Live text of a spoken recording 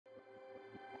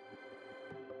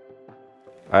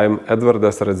I'm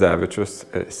Edvardas Radzevičius,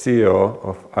 CEO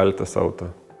of ALTAS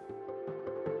AUTO.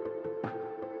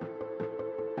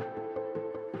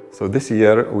 So this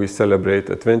year we celebrate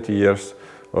 20 years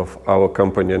of our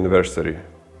company anniversary.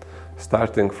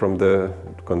 Starting from the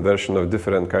conversion of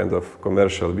different kinds of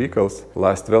commercial vehicles,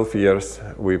 last 12 years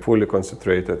we fully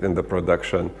concentrated in the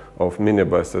production of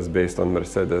minibuses based on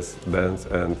Mercedes-Benz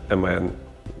and MAN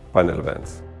panel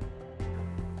vans.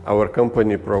 Our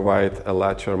company provides a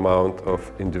large amount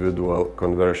of individual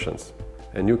conversions,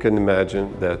 and you can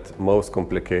imagine that most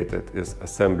complicated is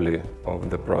assembly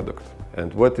of the product.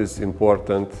 And what is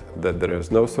important, that there is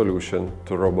no solution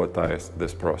to robotize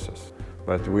this process.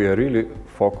 But we are really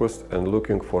focused and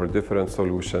looking for different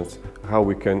solutions, how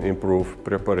we can improve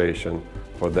preparation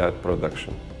for that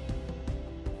production.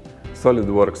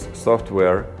 SOLIDWORKS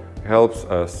software helps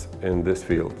us in this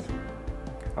field.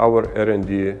 Our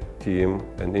R&D team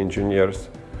and engineers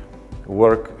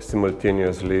work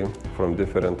simultaneously from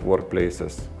different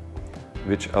workplaces,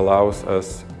 which allows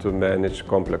us to manage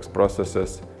complex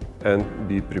processes and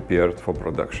be prepared for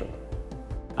production.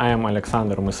 I am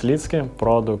Alexander Myslitsky,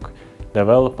 Product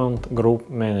Development Group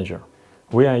Manager.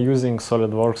 We are using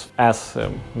SOLIDWORKS as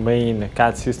a main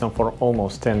CAD system for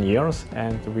almost 10 years,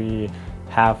 and we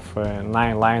have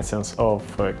 9 licenses of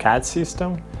CAD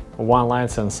system, 1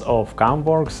 license of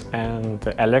CAMWorks and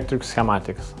electric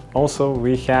schematics. Also,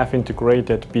 we have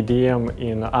integrated PDM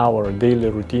in our daily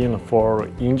routine for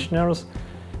engineers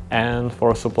and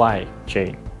for supply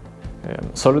chain.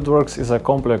 SOLIDWORKS is a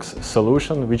complex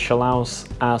solution which allows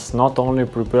us not only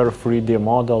prepare 3D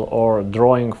model or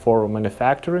drawing for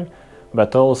manufacturing,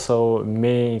 but also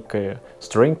make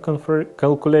strength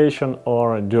calculation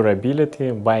or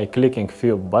durability by clicking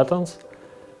few buttons.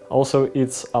 Also,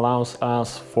 it allows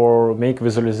us for make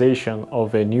visualization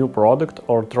of a new product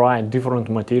or try different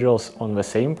materials on the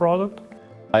same product.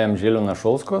 I am Žilvinas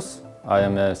Šulskos. I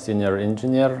am a senior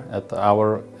engineer at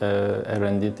our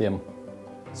R&D team.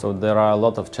 So there are a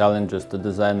lot of challenges to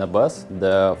design a bus.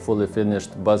 The fully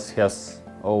finished bus has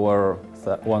over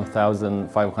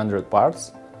 1,500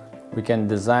 parts. We can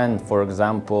design, for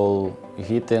example,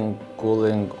 heating,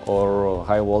 cooling or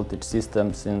high voltage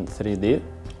systems in 3D.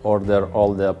 Order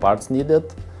all the parts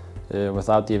needed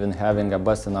without even having a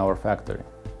bus in our factory.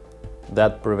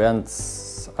 That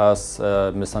prevents us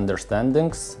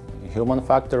misunderstandings, human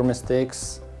factor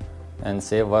mistakes, and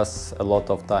save us a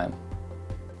lot of time.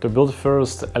 To build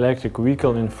first electric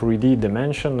vehicle in 3D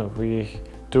dimension, we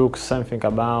took something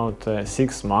about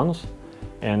 6 months,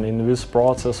 and in this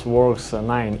process works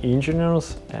 9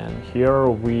 engineers, and here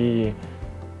we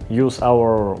use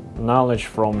our knowledge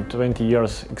from 20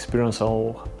 years experience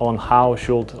on how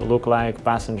should look like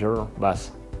passenger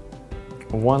bus.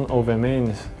 One of the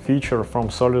main features from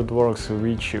SOLIDWORKS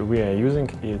which we are using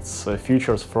is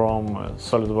features from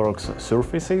SOLIDWORKS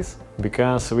surfaces,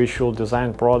 because we should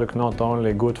design product not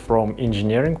only good from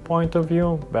engineering point of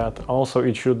view, but also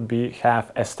it should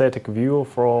have aesthetic view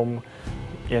from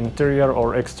interior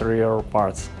or exterior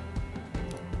parts.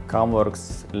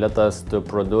 CAMWorks let us to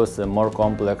produce more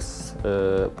complex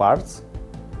parts,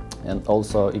 and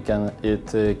also it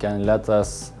can let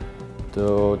us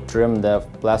to trim the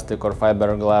plastic or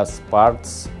fiberglass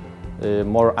parts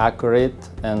more accurate,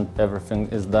 and everything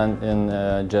is done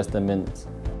in just a minute.